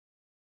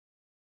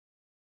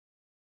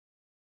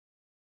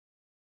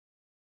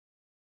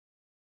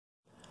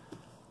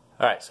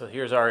Alright, so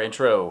here's our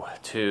intro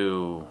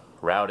to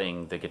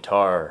routing the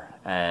guitar,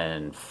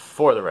 and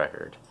for the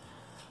record,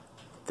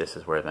 this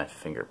is where my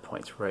finger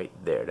points, right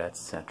there, that's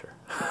center.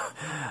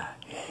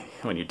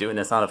 When you're doing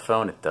this on a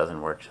phone, it doesn't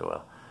work so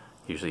well.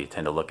 Usually you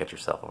tend to look at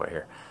yourself over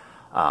here.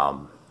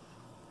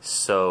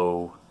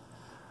 So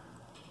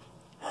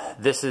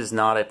this is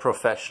not a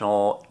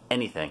professional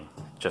anything,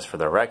 just for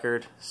the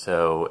record.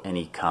 So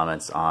any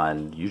comments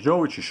on, you know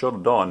what you should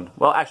have done?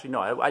 Well, actually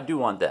no, I do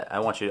want that. I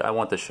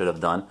want the should have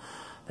done.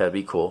 That'd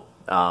be cool.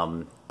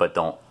 But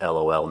don't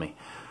LOL me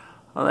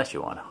unless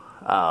you want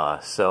to.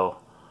 So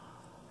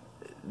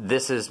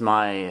this is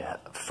my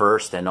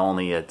first and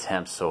only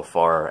attempt so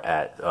far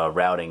at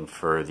routing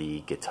for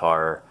the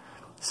guitar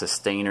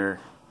sustainer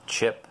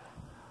chip,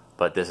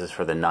 but this is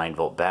for the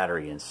 9-volt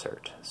battery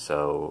insert.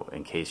 So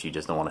in case you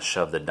just don't want to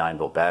shove the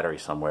 9-volt battery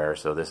somewhere,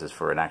 so this is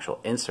for an actual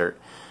insert,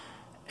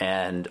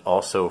 and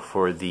also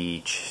for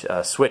the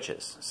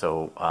switches.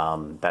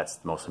 So that's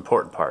the most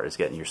important part, is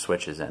getting your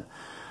switches in.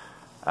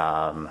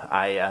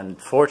 I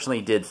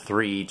unfortunately did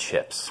 3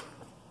 chips.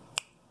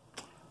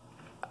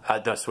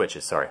 The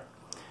switches, sorry.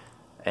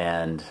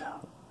 And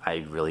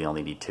I really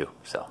only need 2,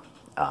 so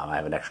I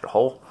have an extra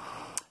hole.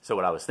 So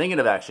what I was thinking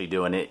of actually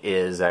doing it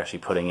is actually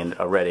putting in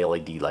a red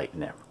LED light in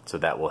there. So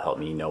that will help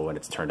me know when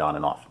it's turned on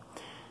and off.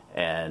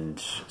 And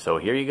so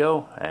here you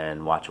go,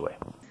 and watch away.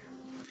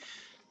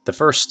 The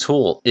first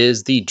tool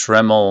is the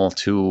Dremel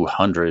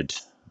 200,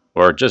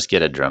 or just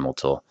get a Dremel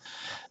tool.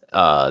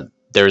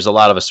 There's a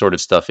lot of assorted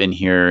stuff in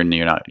here, and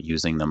you're not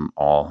using them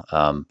all,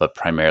 but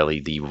primarily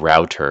the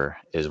router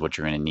is what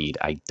you're going to need.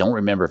 I don't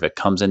remember if it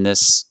comes in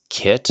this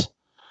kit,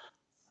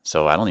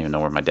 so I don't even know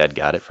where my dad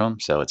got it from,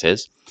 so it's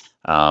his.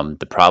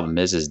 The problem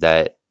is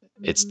that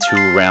it's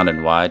too round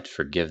and wide.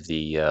 Forgive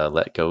the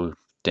let go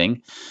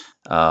ding.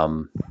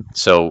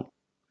 So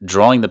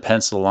drawing the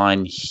pencil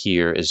line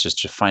here is just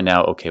to find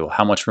out, okay, well,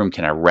 how much room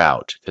can I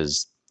route?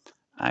 Because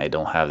I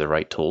don't have the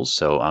right tools,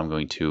 so I'm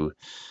going to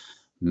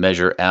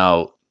measure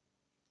out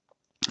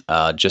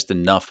just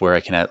enough where I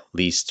can at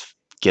least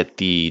get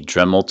the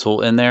Dremel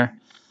tool in there,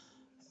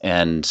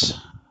 and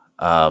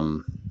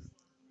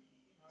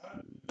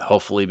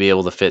hopefully be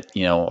able to fit,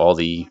 all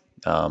the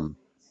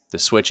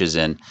switches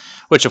in,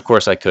 which of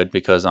course I could,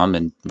 because I'm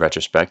in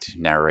retrospect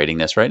narrating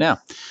this right now.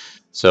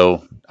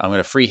 So I'm going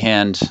to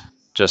freehand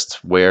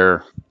just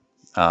where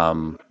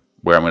I'm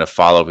going to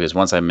follow, because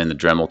once I'm in the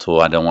Dremel tool,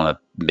 I don't want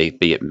to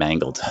be it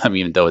mangled. I mean,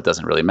 even though it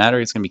doesn't really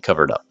matter, it's going to be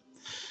covered up.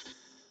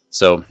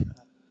 So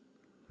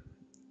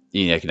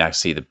you can actually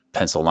see the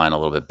pencil line a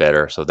little bit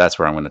better. So that's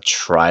where I'm going to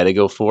try to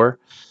go for.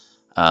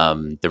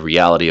 The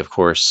reality, of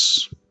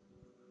course,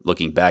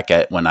 looking back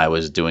at when I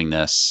was doing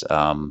this,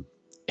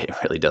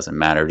 it really doesn't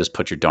matter. Just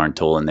put your darn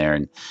tool in there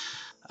and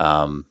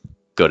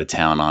go to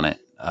town on it.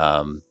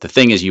 The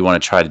thing is, you want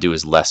to try to do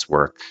is less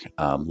work,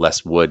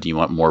 less wood. You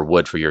want more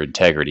wood for your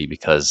integrity,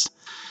 because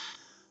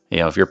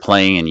if you're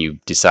playing and you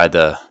decide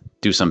to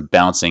do some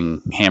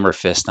bouncing hammer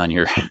fist on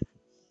your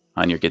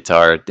on your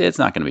guitar, it's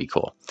not going to be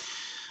cool.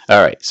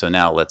 All right, so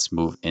now let's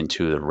move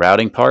into the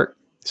routing part.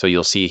 So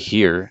you'll see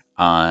here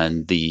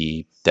on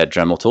that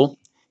Dremel tool,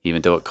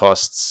 even though it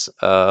costs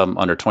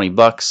under 20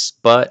 bucks,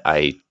 but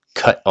I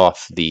cut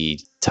off the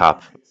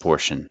top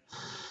portion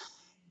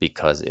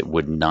because it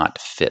would not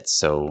fit.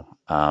 So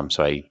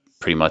so I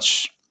pretty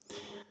much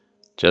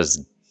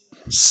just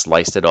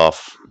sliced it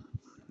off.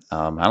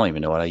 I don't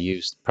even know what I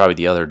used. Probably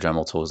the other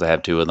Dremel tools. I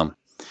have 2 of them.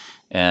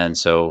 And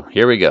so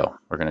here we go.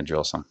 We're going to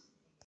drill some.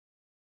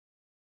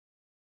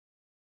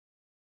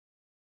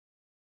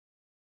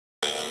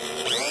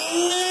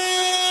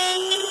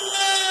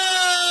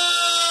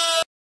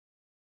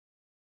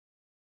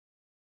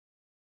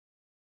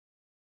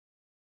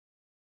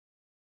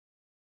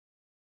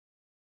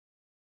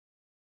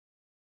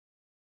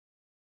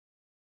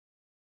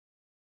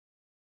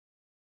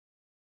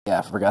 Yeah,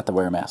 I forgot to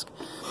wear a mask.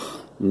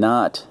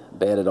 Not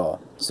bad at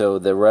all. So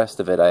the rest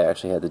of it I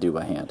actually had to do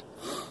by hand.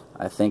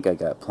 I think I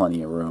got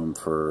plenty of room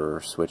for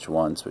switch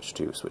 1, switch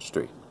 2, switch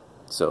 3.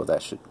 So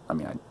that should, I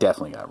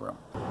definitely got room.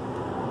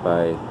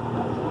 By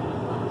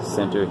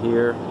center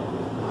here,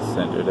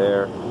 center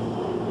there,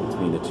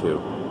 between the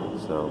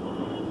 2. So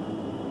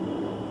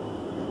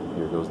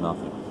here goes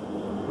nothing.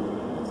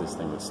 If this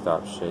thing would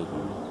stop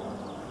shaking.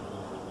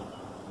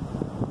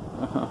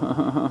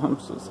 I'm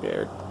so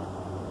scared.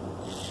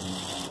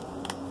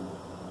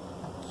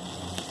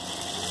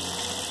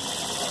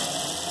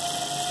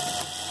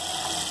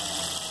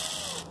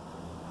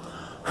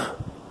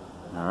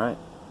 All right.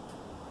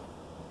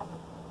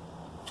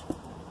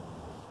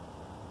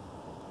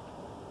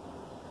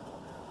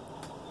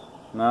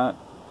 Not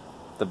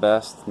the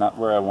best, not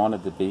where I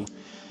wanted to be.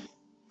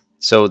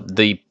 So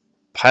the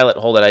pilot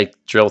hole that I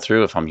drill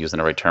through, if I'm using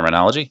the right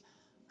terminology,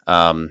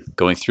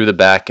 going through the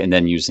back and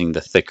then using the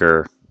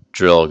thicker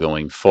drill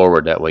going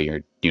forward. That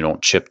way you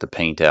don't chip the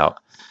paint out.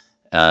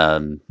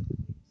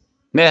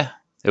 Yeah,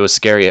 it was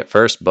scary at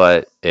first,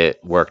 but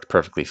it worked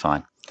perfectly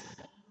fine.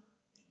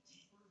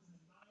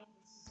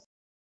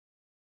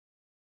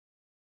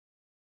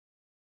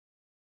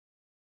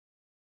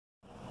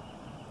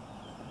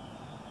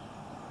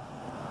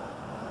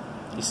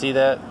 You see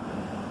that?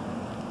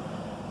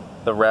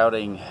 The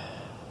routing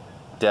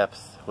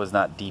depth was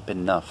not deep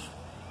enough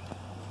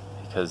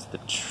because the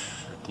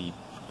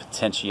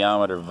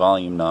potentiometer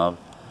volume knob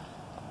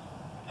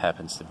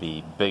happens to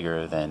be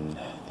bigger than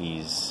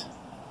these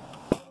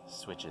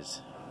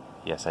switches.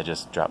 Yes, I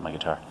just dropped my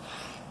guitar.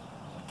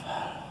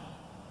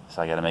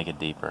 So I gotta make it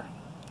deeper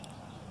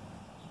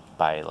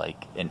by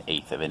like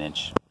 1/8 of an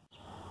inch.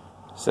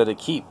 So to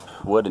keep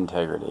wood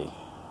integrity,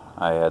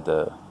 I had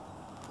to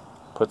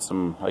put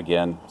some of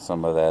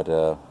that,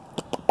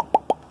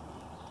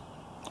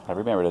 I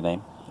remember the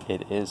name.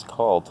 It is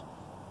called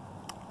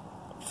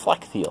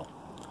Flexsteel.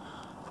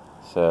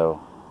 So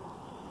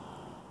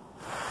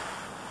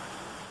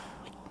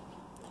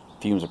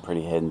fumes are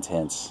pretty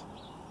intense.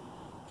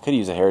 I could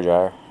use a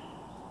hairdryer.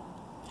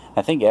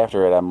 I think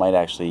after it I might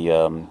actually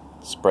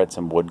spread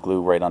some wood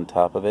glue right on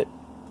top of it.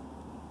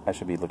 I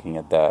should be looking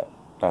at that.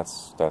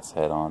 That's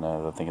head on.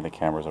 I'm thinking the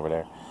camera's over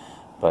there,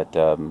 but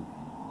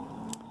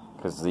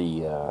because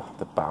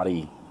the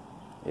body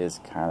is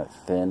kind of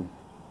thin.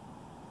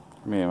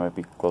 I mean, it might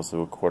be close to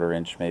 1/4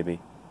 inch maybe.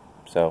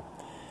 So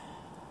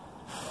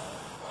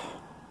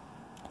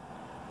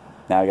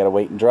now I gotta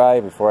wait and dry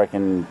before I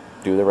can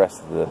do the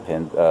rest of the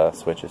pin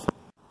switches.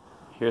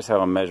 Here's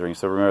how I'm measuring.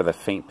 So remember the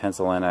faint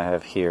pencil line I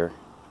have here.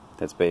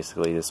 That's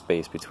basically the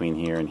space between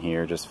here and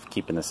here, just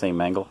keeping the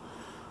same angle.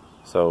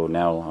 So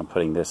now I'm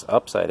putting this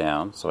upside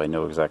down so I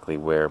know exactly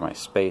where my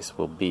space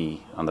will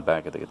be on the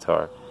back of the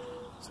guitar.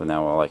 So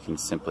now all I can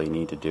simply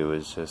need to do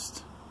is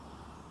just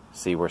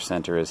see where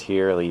center is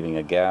here, leaving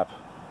a gap,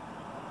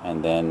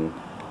 and then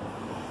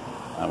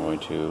I'm going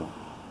to,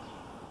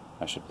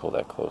 I should pull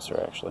that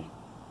closer actually.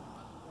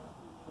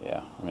 Yeah,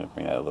 I'm going to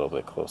bring that a little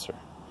bit closer.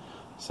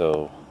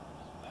 So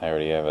I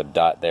already have a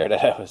dot there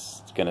that I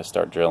was going to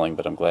start drilling,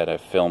 but I'm glad I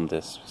filmed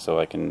this so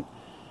I can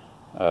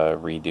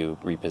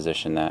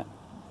reposition that.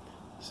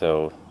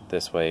 So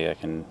this way I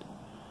can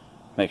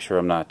make sure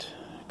I'm not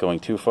going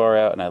too far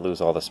out and I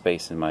lose all the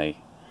space in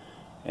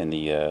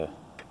the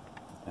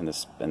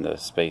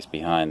space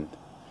behind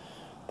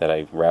that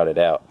I routed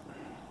out.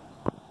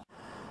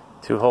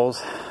 2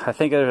 holes. I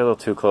think they're a little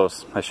too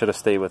close. I should have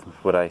stayed with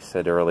what I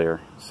said earlier.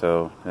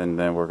 So, and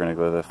then we're going to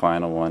go to the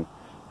final one,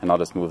 and I'll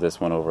just move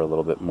this one over a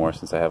little bit more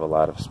since I have a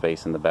lot of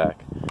space in the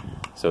back.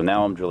 So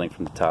now I'm drilling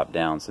from the top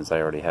down since I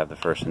already have the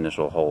first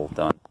initial hole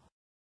done.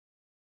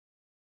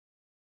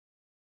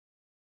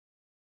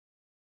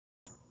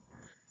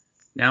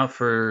 Now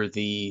for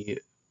the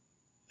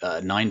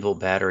 9-volt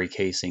battery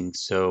casing.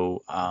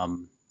 So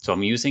so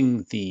I'm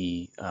using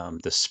the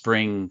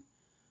spring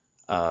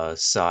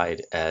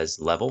side as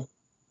level,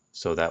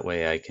 so that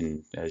way I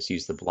can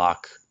use the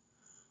block.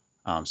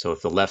 So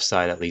if the left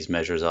side at least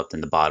measures up,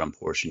 then the bottom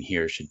portion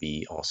here should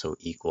be also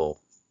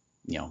equal,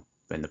 you know,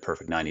 in the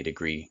perfect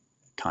 90-degree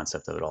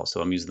concept of it all.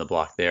 So I'm using the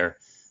block there,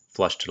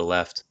 flush to the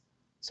left,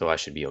 so I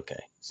should be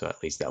okay. So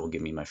at least that will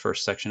give me my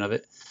first section of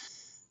it.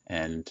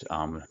 And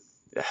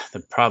the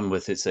problem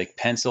with it's like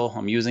pencil.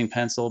 I'm using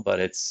pencil, but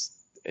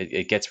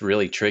it gets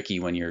really tricky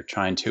when you're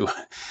trying to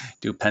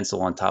do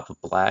pencil on top of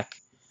black.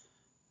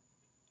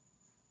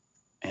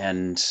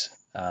 And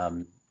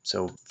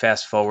so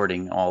fast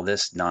forwarding all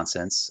this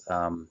nonsense,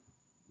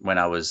 when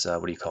I was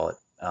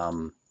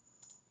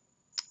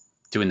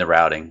doing the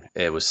routing,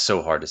 it was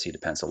so hard to see the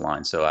pencil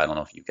line. So I don't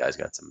know if you guys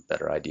got some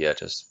better idea.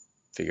 Just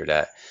figured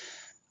that.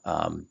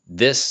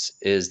 This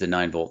is the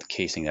 9-volt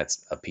casing.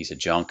 That's a piece of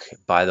junk.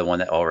 Buy the one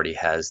that already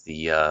has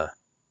the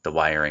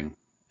wiring,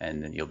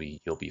 and then you'll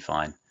be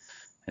fine.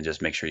 And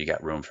just make sure you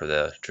got room for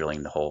the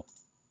drilling the hole.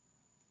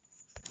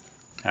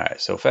 All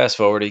right, so fast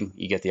forwarding,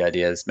 you get the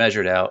idea. It's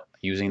measured out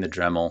using the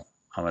Dremel.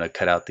 I'm going to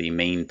cut out the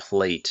main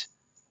plate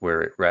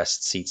where it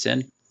rests seats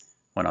in.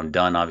 When I'm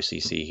done, obviously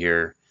you see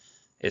here,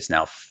 it's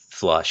now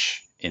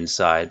flush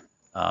inside.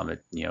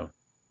 It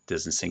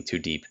doesn't sink too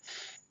deep.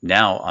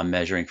 Now I'm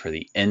measuring for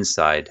the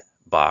inside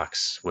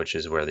box, which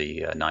is where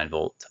the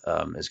 9-volt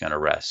is going to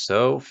rest.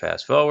 So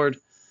fast forward,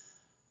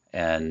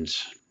 and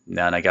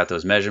now I got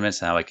those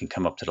measurements. Now I can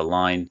come up to the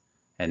line,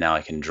 and now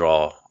I can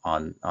draw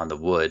on the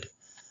wood,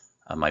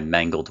 my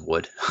mangled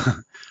wood,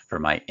 for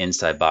my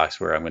inside box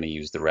where I'm going to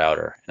use the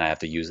router. And I have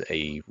to use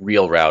a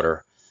real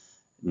router,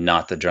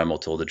 not the Dremel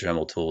tool. The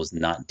Dremel tool is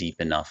not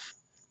deep enough.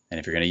 And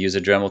if you're going to use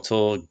a Dremel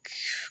tool,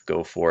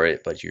 go for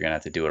it, but you're going to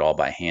have to do it all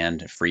by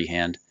hand,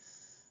 freehand.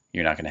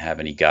 You're not going to have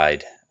any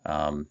guide.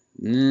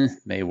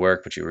 May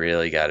work, but you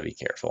really got to be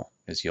careful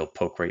because you'll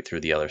poke right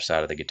through the other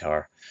side of the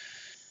guitar.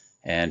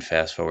 And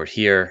fast forward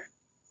here,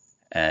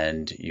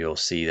 and you'll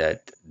see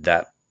that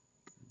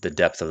the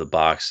depth of the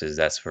box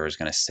that's where it's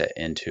going to set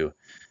into.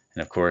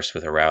 And of course,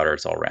 with a router,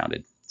 it's all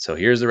rounded. So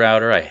here's the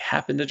router. I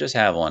happen to just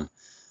have one.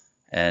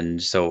 And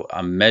so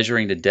I'm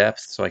measuring the depth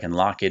so I can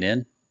lock it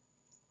in.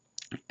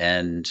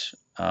 And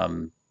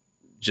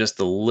just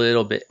a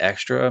little bit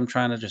extra. I'm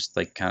trying to just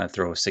like kind of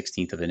throw a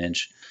 1/16 of an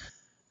inch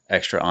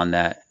extra on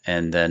that,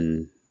 and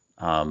then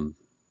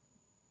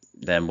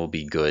we'll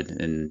be good.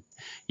 And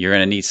you're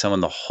going to need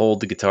someone to hold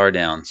the guitar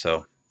down.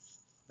 So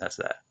that's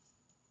that.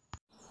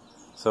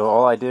 So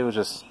all I did was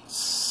just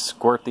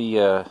squirt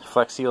the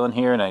Flex Seal in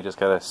here, and I just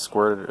got to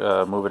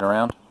squirt move it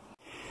around.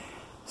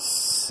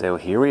 So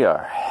here we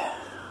are.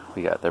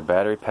 We got their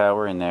battery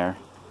power in there,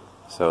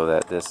 so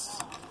that this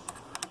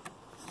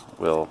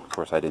will, of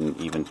course I didn't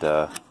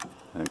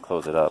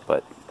close it up,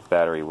 but the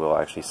battery will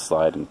actually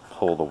slide and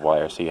pull the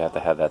wire, so you have to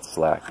have that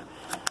slack.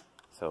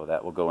 So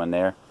that will go in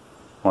there.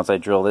 Once I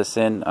drill this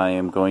in, I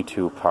am going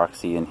to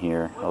epoxy in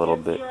here a little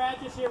bit.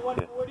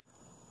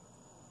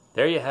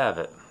 There you have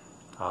it.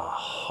 A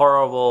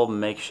horrible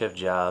makeshift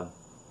job.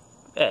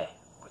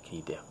 What can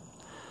you do?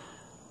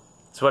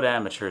 It's what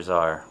amateurs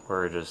are.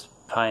 We're just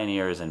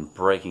pioneers in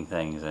breaking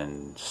things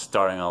and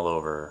starting all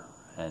over,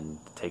 and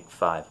take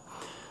 5.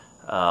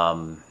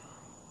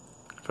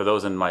 For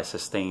those in my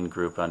Sustain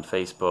group on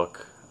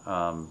Facebook,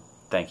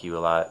 thank you a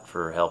lot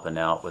for helping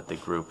out with the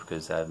group,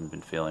 because I haven't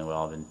been feeling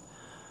well. I've been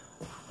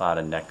a lot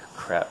of neck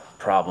crap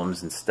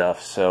problems and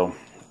stuff. So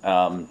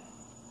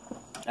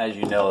as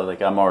you know,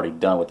 like, I'm already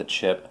done with the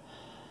chip,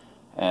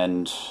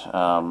 and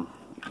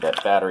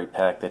that battery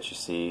pack that you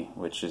see,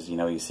 which is,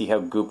 you see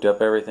how gooped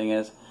up everything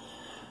is.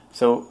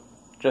 So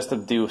just to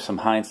do some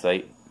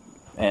hindsight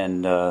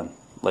and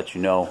let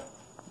you know,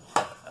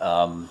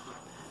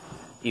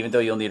 even though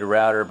you'll need a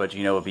router, but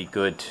it'd be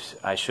good.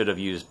 I should have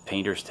used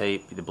painter's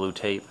tape, the blue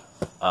tape,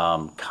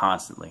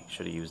 constantly.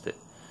 Should have used it.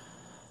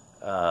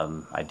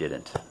 I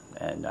didn't,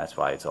 and that's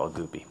why it's all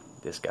goopy,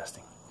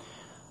 disgusting.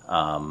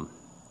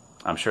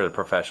 I'm sure the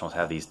professionals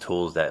have these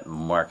tools that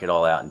mark it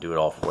all out and do it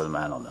all for them.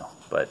 I don't know,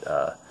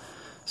 but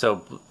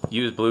so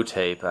use blue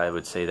tape. I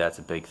would say that's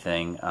a big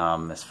thing.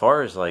 As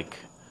far as like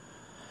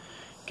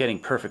getting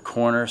perfect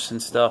corners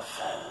and stuff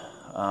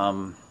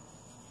on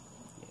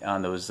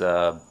those,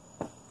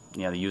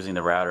 using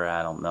the router,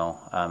 I don't know.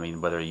 I mean,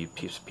 whether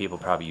people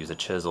probably use a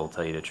chisel. To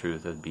tell you the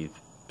truth, it'd be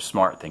a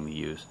smart thing to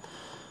use.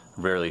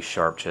 Rarely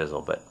sharp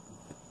chisel, but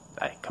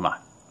hey, come on,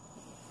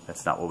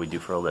 that's not what we do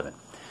for a living.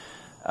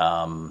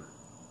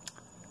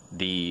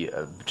 The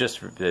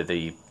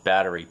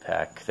battery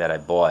pack that I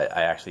bought,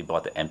 I actually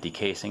bought the empty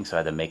casing, so I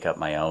had to make up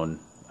my own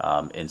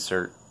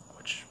insert,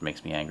 which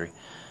makes me angry.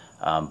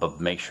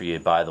 But make sure you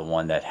buy the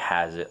one that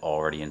has it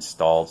already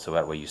installed, so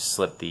that way you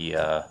slip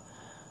the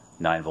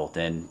 9-volt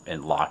in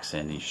and locks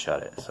in and you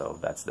shut it. So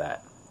that's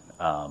that.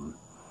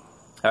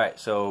 Alright,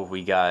 so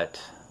we got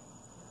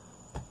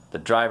the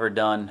driver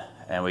done,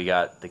 and we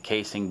got the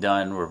casing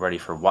done. We're ready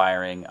for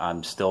wiring.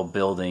 I'm still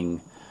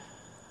building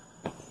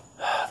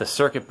the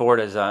circuit board,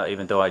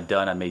 even though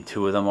I made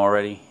 2 of them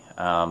already.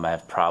 I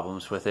have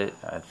problems with it.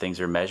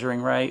 Things are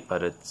measuring right,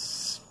 but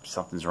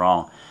something's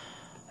wrong.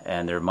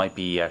 And there might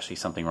be actually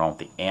something wrong with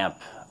the amp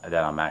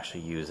that I'm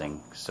actually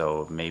using.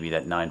 So maybe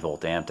that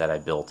 9-volt amp that I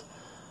built,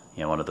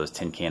 one of those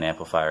tin can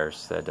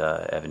amplifiers that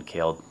Evan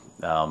Kale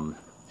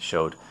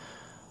showed,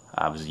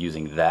 I was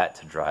using that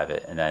to drive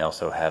it. And I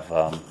also have,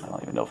 I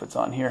don't even know if it's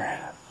on here,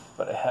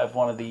 but I have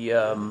one of the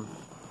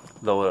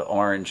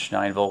orange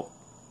 9-volt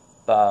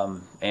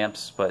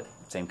amps, but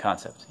same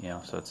concept,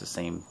 so it's the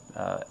same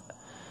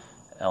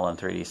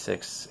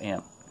LM386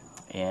 amp,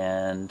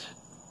 and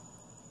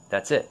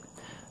that's it.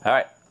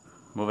 Alright,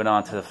 moving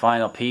on to the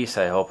final piece.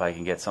 I hope I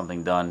can get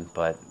something done,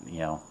 but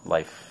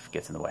life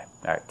gets in the way.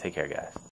 Alright, take care, guys.